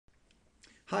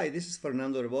Hi, this is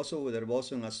Fernando Herboso with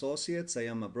Herboso and Associates. I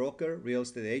am a broker, real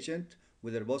estate agent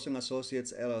with Herboso and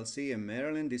Associates LLC in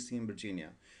Maryland, DC, and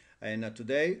Virginia. And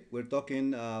today we're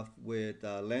talking with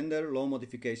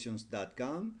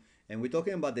lenderloanmodifications.com, and we're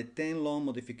talking about the 10 loan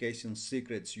modification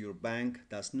secrets your bank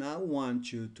does not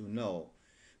want you to know.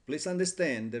 Please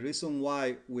understand the reason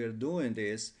why we're doing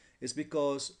this is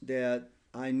because that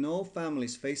I know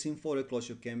families facing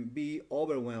foreclosure can be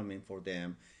overwhelming for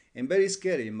them and very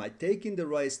scary. By taking the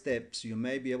right steps, you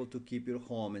may be able to keep your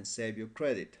home and save your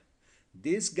credit.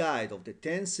 This guide of the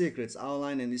 10 secrets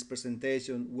outlined in this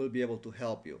presentation will be able to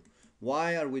help you.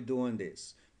 Why are we doing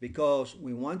this? Because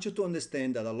we want you to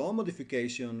understand that a loan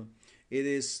modification, it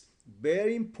is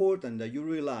very important that you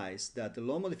realize that the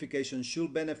loan modification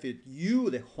should benefit you,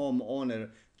 the homeowner,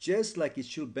 just like it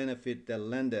should benefit the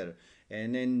lender,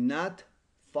 and then not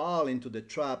fall into the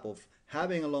trap of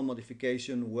having a loan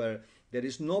modification where there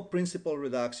is no principal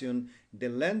reduction, the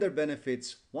lender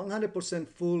benefits 100%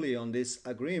 fully on this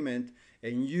agreement,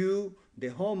 and you, the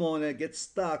homeowner, get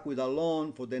stuck with a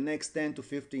loan for the next 10 to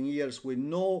 15 years with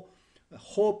no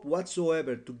hope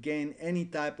whatsoever to gain any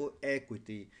type of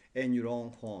equity in your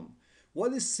own home.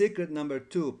 What is secret number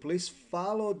 2? Please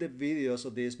follow the videos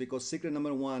of this because secret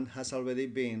number 1 has already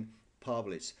been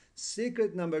published.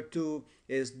 Secret number 2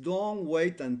 is don't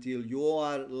wait until you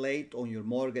are late on your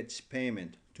mortgage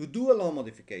payment to do a loan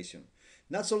modification.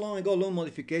 Not so long ago, loan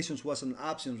modifications was an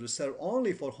option reserved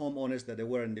only for homeowners that they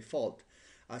were in default.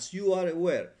 As you are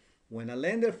aware, when a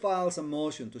lender files a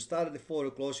motion to start the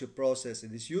foreclosure process,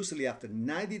 it is usually after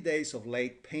 90 days of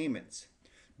late payments.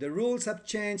 The rules have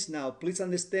changed now. Please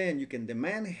understand, you can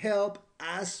demand help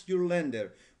as your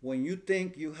lender when you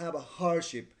think you have a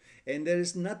hardship and there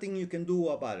is nothing you can do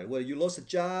about it. Whether you lost a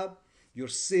job, you're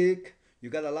sick, you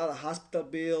got a lot of hospital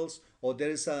bills, or there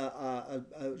is a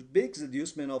big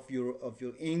reducement of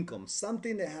your income,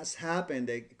 something that has happened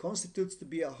that constitutes to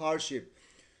be a hardship.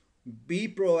 Be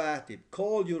proactive.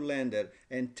 Call your lender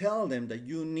and tell them that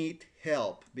you need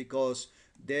help because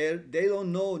they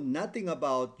don't know nothing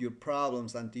about your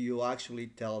problems until you actually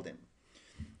tell them.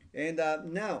 And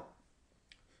now,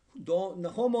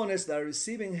 the homeowners that are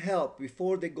receiving help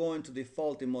before they go into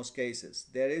default in most cases,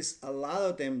 there is a lot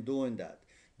of them doing that.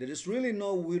 There is really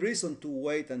no reason to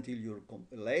wait until you're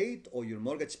late or your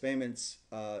mortgage payments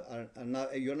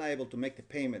you're not able to make the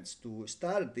payments to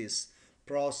start this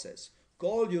process.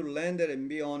 Call your lender and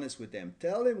be honest with them.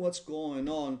 Tell them what's going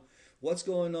on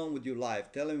with your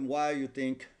life. Tell them why you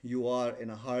think you are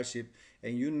in a hardship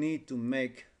and you need to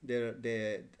make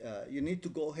you need to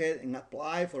go ahead and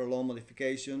apply for a loan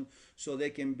modification so they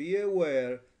can be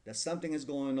aware that something is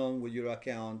going on with your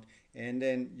account, and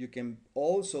then you can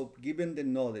also give them the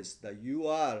notice that you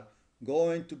are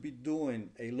going to be doing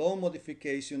a loan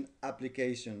modification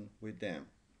application with them.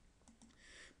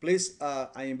 Please,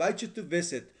 I invite you to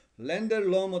visit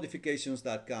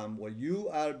lenderloanmodifications.com where you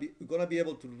are going to be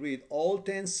able to read all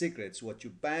 10 secrets what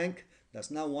your bank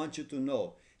does not want you to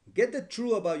know. Get the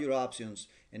truth about your options,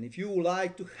 and if you would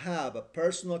like to have a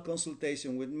personal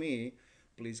consultation with me,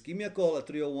 please give me a call at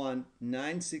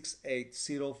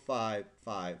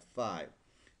 301-968-0555.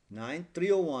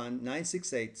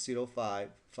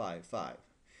 301-968-0555.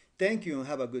 Thank you and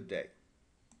have a good day.